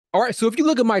All right, so if you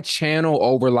look at my channel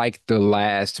over like the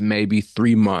last maybe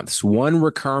 3 months, one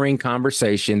recurring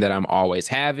conversation that I'm always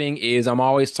having is I'm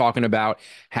always talking about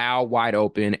how wide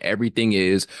open everything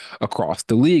is across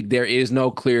the league. There is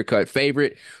no clear-cut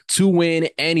favorite to win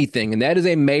anything, and that is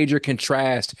a major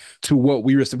contrast to what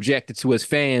we were subjected to as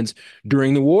fans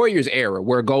during the Warriors era,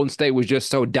 where Golden State was just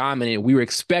so dominant. We were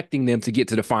expecting them to get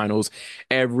to the finals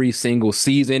every single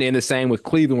season, and the same with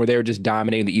Cleveland, where they were just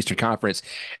dominating the Eastern Conference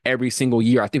every single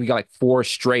year. I think we got like four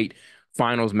straight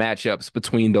finals matchups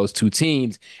between those two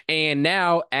teams. And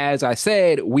now, as I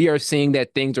said, we are seeing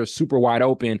that things are super wide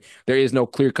open. There is no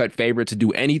clear cut favorite to do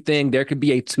anything. There could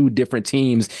be two different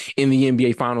teams in the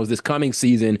NBA finals this coming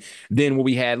season than what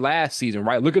we had last season,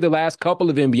 right? Look at the last couple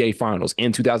of NBA finals.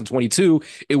 In 2022,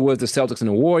 it was the Celtics and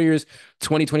the Warriors.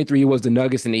 2023, it was the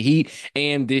Nuggets and the Heat.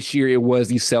 And this year, it was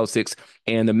the Celtics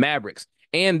and the Mavericks.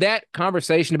 And that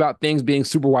conversation about things being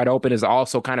super wide open has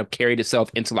also kind of carried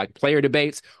itself into like player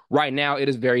debates. Right now, it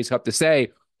is very tough to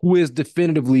say who is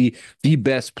definitively the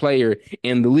best player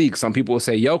in the league. Some people will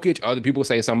say Jokic, other people will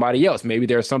say somebody else. Maybe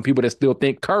there are some people that still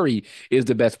think Curry is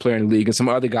the best player in the league, and some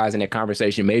other guys in that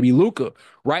conversation, maybe Luka,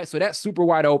 right? So that's super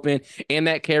wide open, and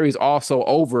that carries also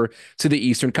over to the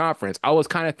Eastern Conference. I was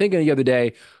kind of thinking the other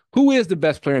day, who is the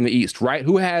best player in the East, right?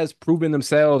 Who has proven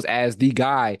themselves as the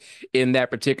guy in that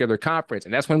particular conference?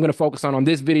 And that's what I'm going to focus on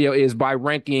this video is by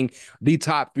ranking the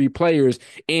top three players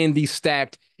in the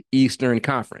stacked Eastern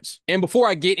Conference. And before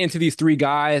I get into these three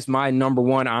guys, my number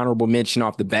one honorable mention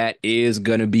off the bat is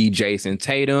going to be Jayson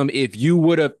Tatum. If you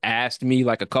would have asked me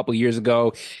like a couple years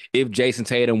ago if Jayson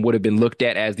Tatum would have been looked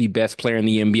at as the best player in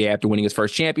the NBA after winning his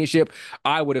first championship,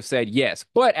 I would have said yes.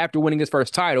 But after winning his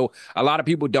first title, a lot of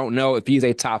people don't know if he's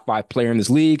a top five player in this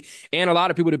league. And a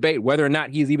lot of people debate whether or not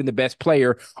he's even the best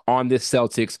player on this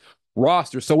Celtics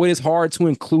roster. So it is hard to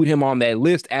include him on that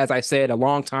list. As I said a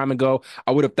long time ago,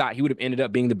 I would have thought he would have ended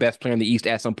up being the best player in the East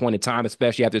at some point in time,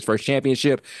 especially after his first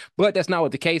championship. But that's not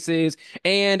what the case is.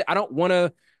 And I don't want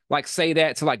to like say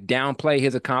that to like downplay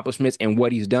his accomplishments and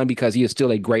what he's done because he is still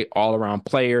a great all-around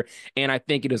player. And I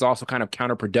think it is also kind of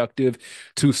counterproductive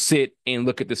to sit and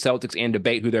look at the Celtics and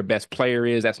debate who their best player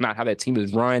is. That's not how that team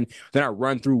is run. They're not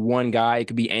run through one guy. It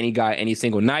could be any guy any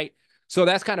single night. So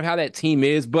that's kind of how that team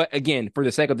is. But again, for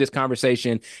the sake of this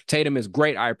conversation, Tatum is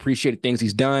great. I appreciate the things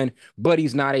he's done, but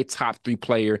he's not a top three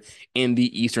player in the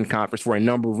Eastern Conference for a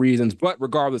number of reasons. But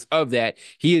regardless of that,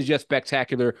 he is just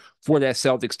spectacular for that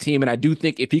Celtics team. And I do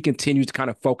think if he continues to kind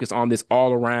of focus on this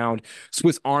all around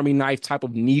Swiss Army knife type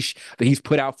of niche that he's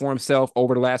put out for himself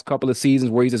over the last couple of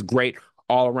seasons, where he's just great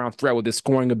all around threat with his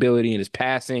scoring ability and his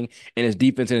passing and his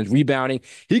defense and his rebounding,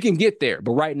 he can get there.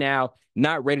 But right now,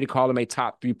 not ready to call him a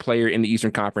top three player in the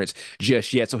Eastern Conference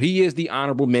just yet. So he is the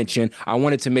honorable mention. I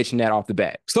wanted to mention that off the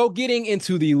bat. So getting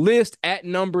into the list at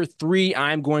number three,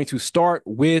 I'm going to start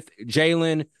with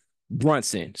Jalen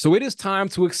Brunson. So it is time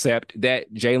to accept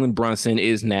that Jalen Brunson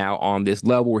is now on this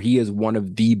level where he is one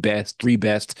of the three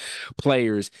best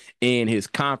players in his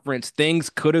conference. Things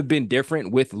could have been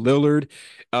different with Lillard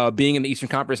being in the Eastern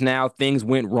Conference now. Things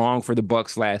went wrong for the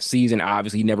Bucks last season.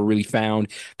 Obviously, he never really found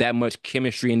that much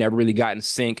chemistry and never really got in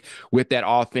sync with that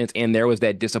offense. And there was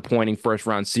that disappointing first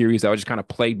round series that was just kind of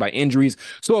plagued by injuries.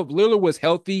 So if Lillard was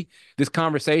healthy, this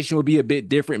conversation would be a bit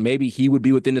different. Maybe he would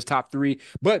be within his top three,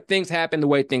 but things happen the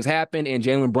way things happen. And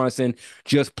Jalen Brunson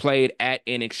just played at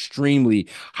an extremely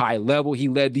high level. He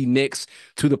led the Knicks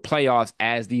to the playoffs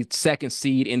as the second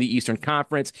seed in the Eastern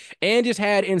Conference and just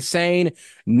had insane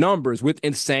numbers with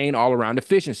insane all-around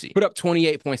efficiency. Put up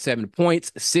 28.7 points,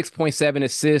 6.7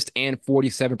 assists, and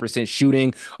 47%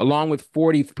 shooting, along with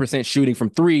 40% shooting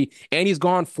from three. And he's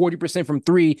gone 40% from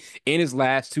three in his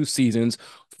last two seasons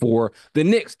for the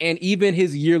Knicks. And even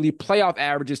his yearly playoff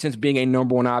averages since being a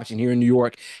number one option here in New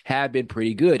York have been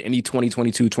pretty good. In the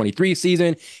 2022-23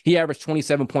 season, he averaged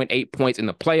 27.8 points in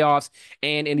the playoffs.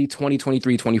 And in the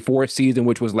 2023-24 season,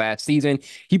 which was last season,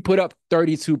 he put up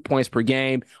 32 points per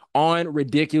game on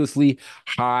ridiculously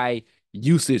high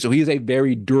usage. So he is a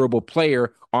very durable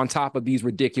player on top of these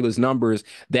ridiculous numbers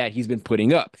that he's been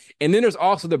putting up. And then there's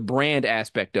also the brand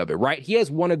aspect of it, right? He has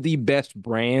one of the best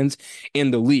brands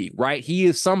in the league, right? He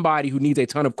is somebody who needs a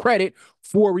ton of credit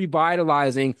for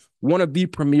revitalizing one of the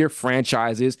premier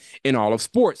franchises in all of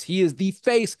sports. He is the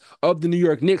face of the New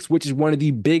York Knicks, which is one of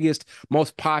the biggest,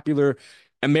 most popular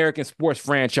American sports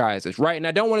franchises, right? And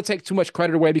I don't want to take too much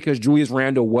credit away because Julius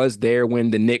Randle was there when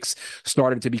the Knicks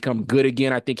started to become good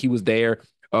again. I think he was there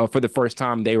for the first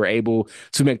time they were able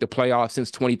to make the playoffs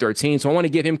since 2013. So I want to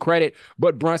give him credit,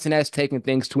 but Brunson has taken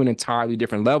things to an entirely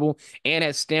different level and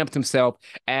has stamped himself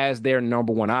as their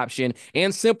number one option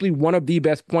and simply one of the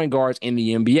best point guards in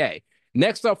the NBA.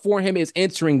 Next up for him is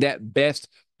entering that best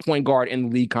point guard in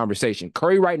the league conversation.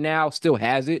 Curry right now still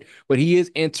has it, but he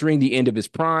is entering the end of his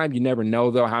prime. You never know,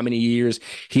 though, how many years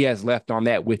he has left on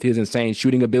that with his insane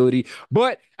shooting ability.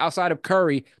 But outside of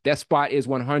Curry, that spot is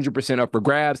 100% up for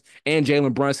grabs, and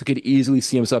Jalen Brunson could easily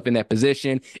see himself in that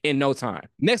position in no time.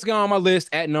 Next guy on my list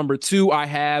at number 2, I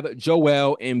have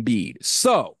Joel Embiid.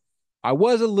 So I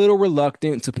was a little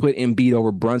reluctant to put Embiid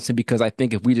over Brunson because I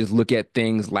think if we just look at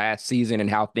things last season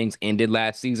and how things ended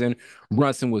last season,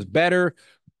 Brunson was better.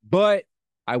 But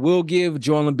I will give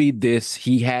Joel Embiid this.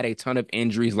 He had a ton of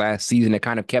injuries last season that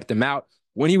kind of kept him out.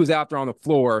 When he was out there on the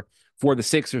floor for the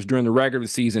Sixers during the regular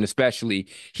season, especially,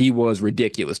 he was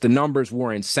ridiculous. The numbers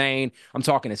were insane. I'm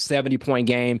talking a 70-point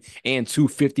game and 2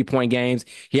 50-point games.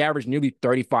 He averaged nearly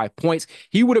 35 points.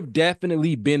 He would have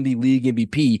definitely been the league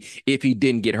MVP if he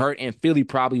didn't get hurt, and Philly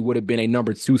probably would have been a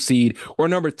number 2 seed or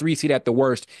number 3 seed at the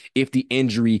worst if the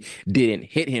injury didn't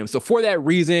hit him. So for that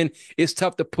reason, it's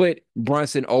tough to put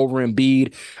Brunson over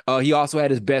Embiid. He also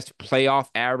had his best playoff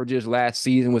averages last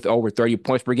season with over 30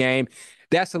 points per game.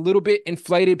 That's a little bit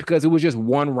inflated because it was just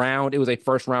one round. It was a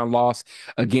first round loss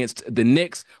against the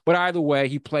Knicks. But either way,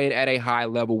 he played at a high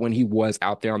level when he was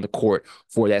out there on the court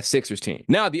for that Sixers team.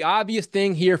 Now, the obvious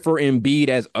thing here for Embiid,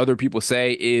 as other people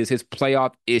say, is his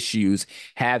playoff issues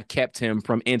have kept him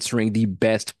from entering the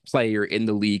best player in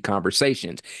the league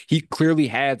conversations. He clearly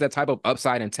has that type of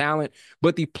upside and talent,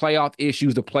 but the playoff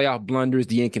issues, the playoff blunders,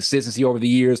 the inconsistency over the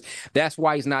years, that's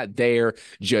why he's not there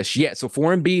just yet. So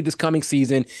for Embiid this coming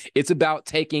season, it's about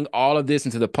taking all of this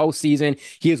into the postseason.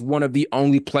 He is one of the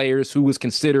only players who was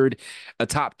considered a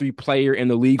top 3 player in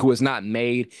the league who has not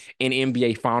made an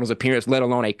NBA Finals appearance, let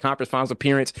alone a Conference Finals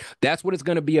appearance. That's what it's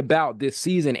going to be about this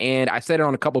season. And I said it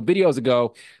on a couple of videos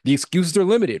ago, the excuses are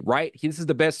limited, right? This is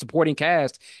the best supporting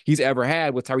cast he's ever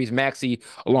had with Tyrese Maxey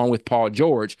along with Paul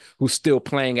George, who's still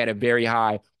playing at a very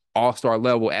high all-star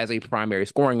level as a primary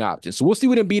scoring option. So we'll see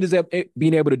what Embiid is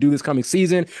being able to do this coming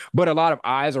season, but a lot of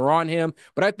eyes are on him.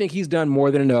 But I think he's done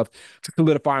more than enough to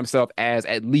solidify himself as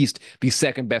at least the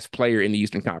second best player in the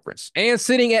Eastern Conference. And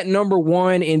sitting at number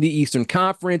 1 in the Eastern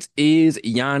Conference is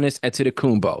Giannis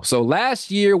Antetokounmpo. So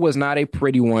last year was not a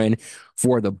pretty one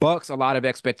for the Bucks. A lot of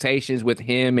expectations with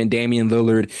him and Damian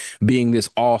Lillard being this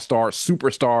all-star,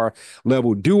 superstar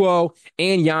level duo.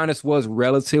 And Giannis was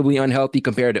relatively unhealthy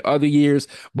compared to other years,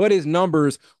 but his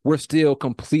numbers were still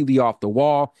completely off the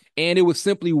wall. And it was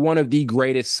simply one of the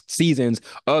greatest seasons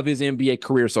of his NBA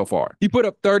career so far. He put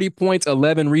up 30 points,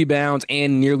 11 rebounds,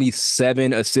 and nearly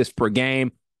 7 assists per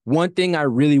game. One thing I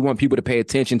really want people to pay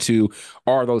attention to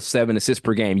are those 7 assists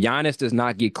per game. Giannis does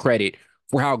not get credit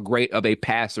for how great of a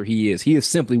passer he is. He is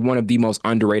simply one of the most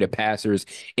underrated passers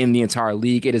in the entire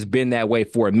league. It has been that way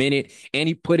for a minute, and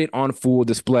he put it on full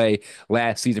display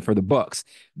last season for the Bucks.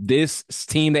 This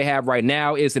team they have right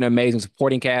now is an amazing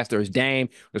supporting cast. There's Dame,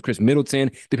 there's Chris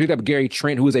Middleton. They picked up Gary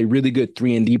Trent, who is a really good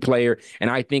 3-and-D player, and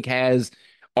I think has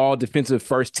all defensive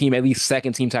first team, at least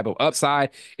second team type of upside.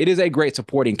 It is a great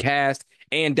supporting cast.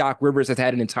 And Doc Rivers has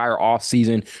had an entire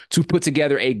offseason to put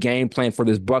together a game plan for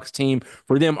this Bucks team.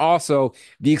 For them also,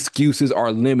 the excuses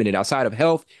are limited. Outside of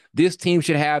health, this team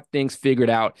should have things figured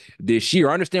out this year.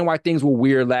 I understand why things were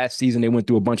weird last season. They went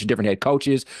through a bunch of different head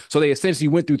coaches. So they essentially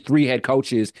went through 3 head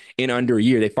coaches in under a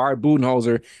year. They fired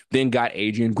Budenholzer, then got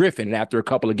Adrian Griffin. And after a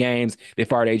couple of games, they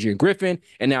fired Adrian Griffin,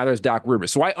 and now there's Doc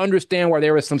Rivers. So I understand why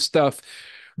there was some stuff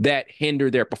that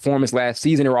hindered their performance last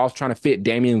season. They were also trying to fit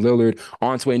Damian Lillard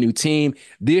onto a new team.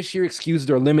 This year, excuses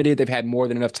are limited. They've had more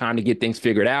than enough time to get things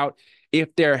figured out.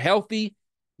 If they're healthy,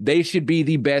 they should be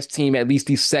the best team, at least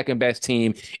the second best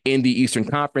team in the Eastern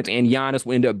Conference, and Giannis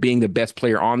will end up being the best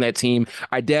player on that team.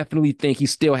 I definitely think he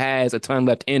still has a ton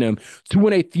left in him to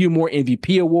win a few more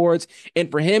MVP awards, and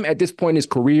for him at this point in his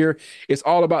career, it's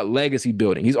all about legacy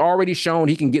building. He's already shown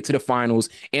he can get to the finals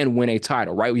and win a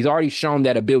title, right? He's already shown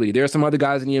that ability. There are some other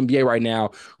guys in the NBA right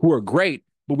now who are great,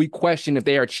 but we question if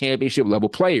they are championship level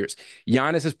players.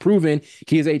 Giannis has proven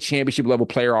he is a championship level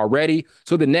player already.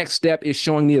 So the next step is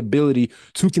showing the ability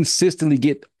to consistently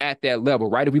get at that level,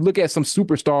 right? If we look at some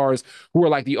superstars who are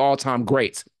like the all-time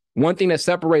greats, one thing that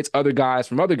separates other guys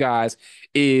from other guys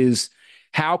is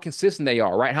how consistent they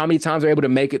are, right? How many times they're able to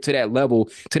make it to that level,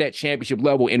 to that championship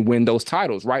level and win those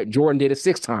titles, right? Jordan did it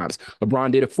 6 times.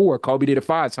 LeBron did it 4. Kobe did it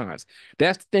 5 times.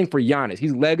 That's the thing for Giannis.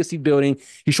 He's legacy building.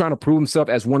 He's trying to prove himself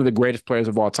as one of the greatest players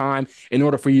of all time. In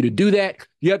order for you to do that,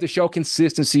 You have to show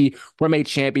consistency from a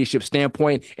championship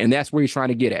standpoint, and that's where he's trying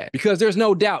to get at. Because there's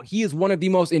no doubt he is one of the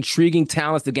most intriguing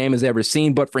talents the game has ever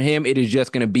seen, but for him, it is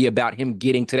just going to be about him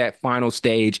getting to that final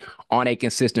stage on a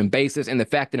consistent basis. And the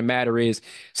fact of the matter is,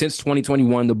 since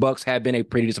 2021, the Bucks have been a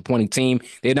pretty disappointing team.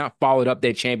 They have not followed up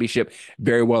their championship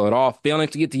very well at all, failing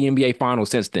to get to the NBA Finals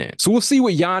since then. So we'll see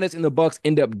what Giannis and the Bucks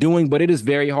end up doing, but it is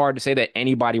very hard to say that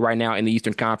anybody right now in the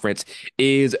Eastern Conference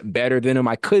is better than him.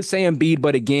 I could say Embiid,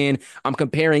 but again, I'm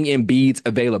comparing Embiid's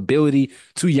availability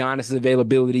to Giannis's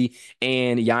availability,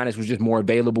 and Giannis was just more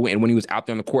available. And when he was out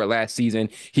there on the court last season,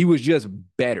 he was just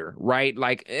better, right?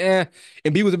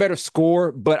 Embiid was a better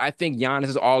scorer, but I think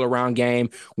Giannis's all-around game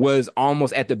was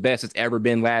almost at the best it's ever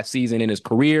been last season in his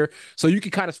career. So you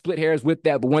can kind of split hairs with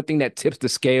that, but one thing that tips the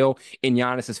scale in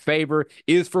Giannis's favor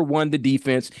is, for one, the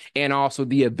defense and also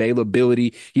the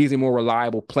availability. He's a more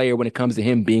reliable player when it comes to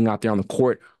him being out there on the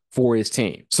court for his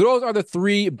team. So those are the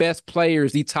three best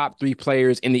players, the top three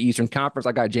players in the Eastern Conference.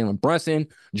 I got Jalen Brunson,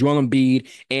 Joel Embiid,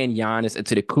 and Giannis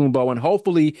Antetokounmpo. And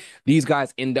hopefully these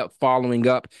guys end up following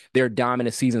up their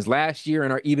dominant seasons last year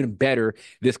and are even better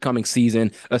this coming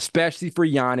season, especially for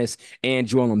Giannis and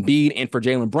Joel Embiid. And for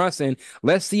Jalen Brunson,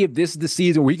 let's see if this is the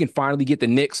season where he can finally get the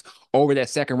Knicks over that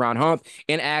second round hump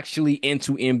and actually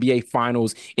into NBA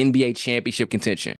Finals, NBA championship contention.